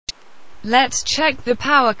Let's check the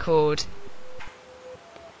power cord.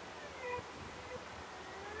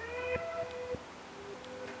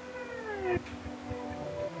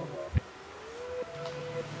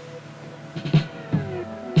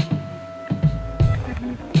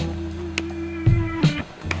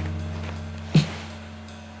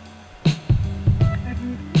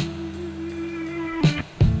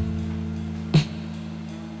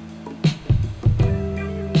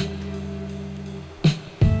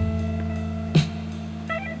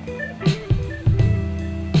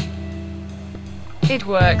 It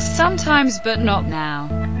works sometimes but not now.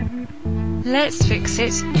 Let's fix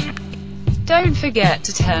it. Don't forget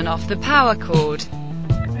to turn off the power cord.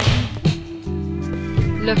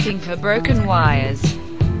 Looking for broken wires.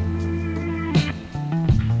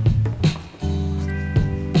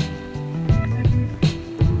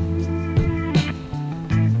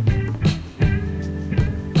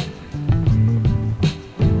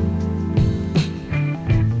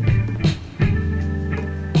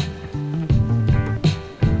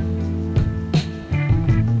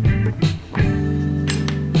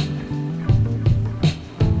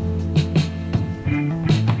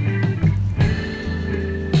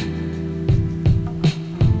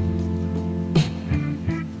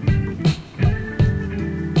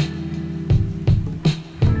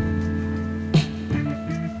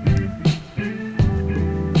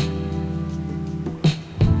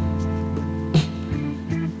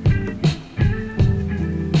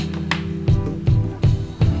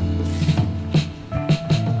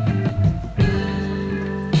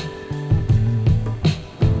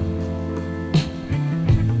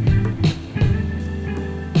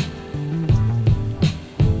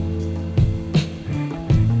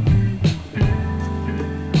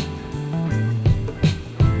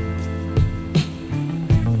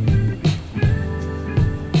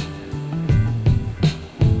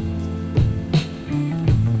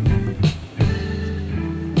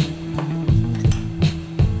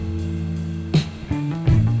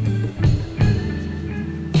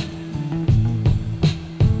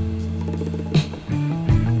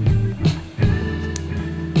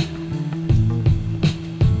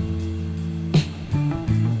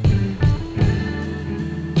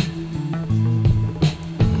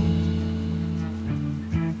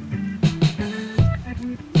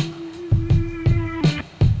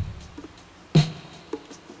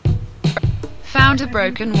 Found a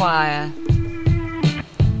broken wire.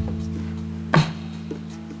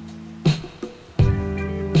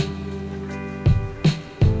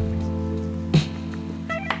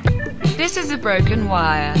 This is a broken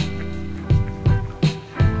wire.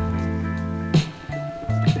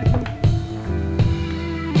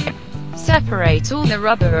 Separate all the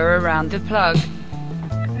rubber around the plug.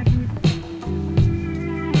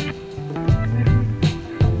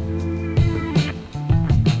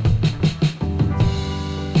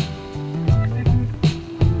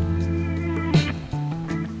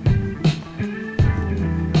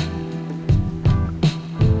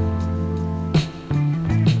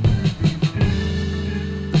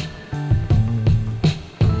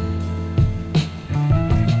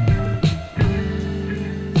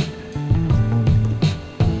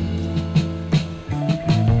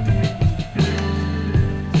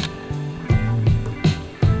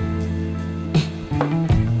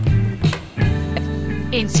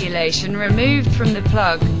 Insulation removed from the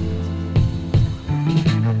plug.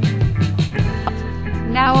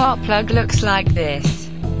 Now our plug looks like this.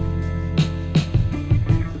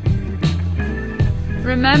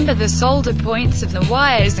 Remember the solder points of the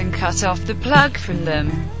wires and cut off the plug from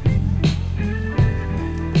them.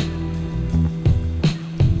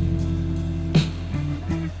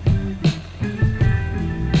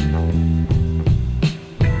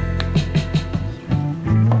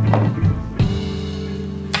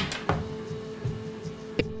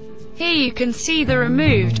 Here you can see the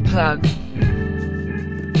removed plug.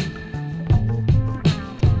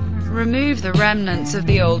 Remove the remnants of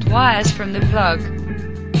the old wires from the plug.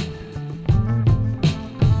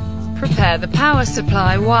 Prepare the power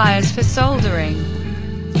supply wires for soldering.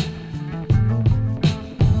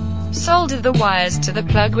 Solder the wires to the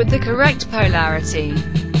plug with the correct polarity.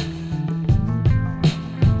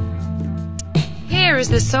 Here is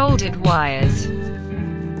the soldered wires.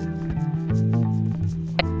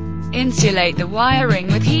 Insulate the wiring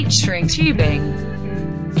with heat shrink tubing.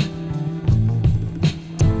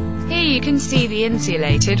 Here you can see the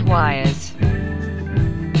insulated wires.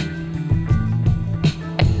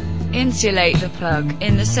 Insulate the plug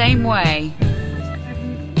in the same way.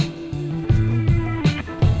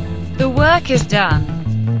 The work is done.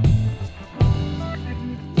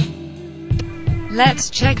 Let's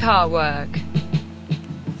check our work.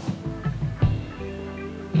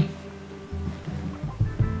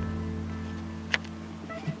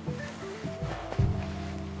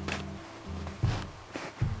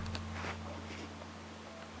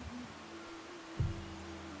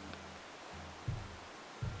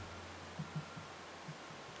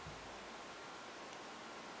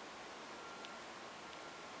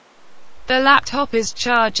 The laptop is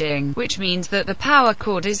charging, which means that the power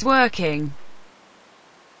cord is working.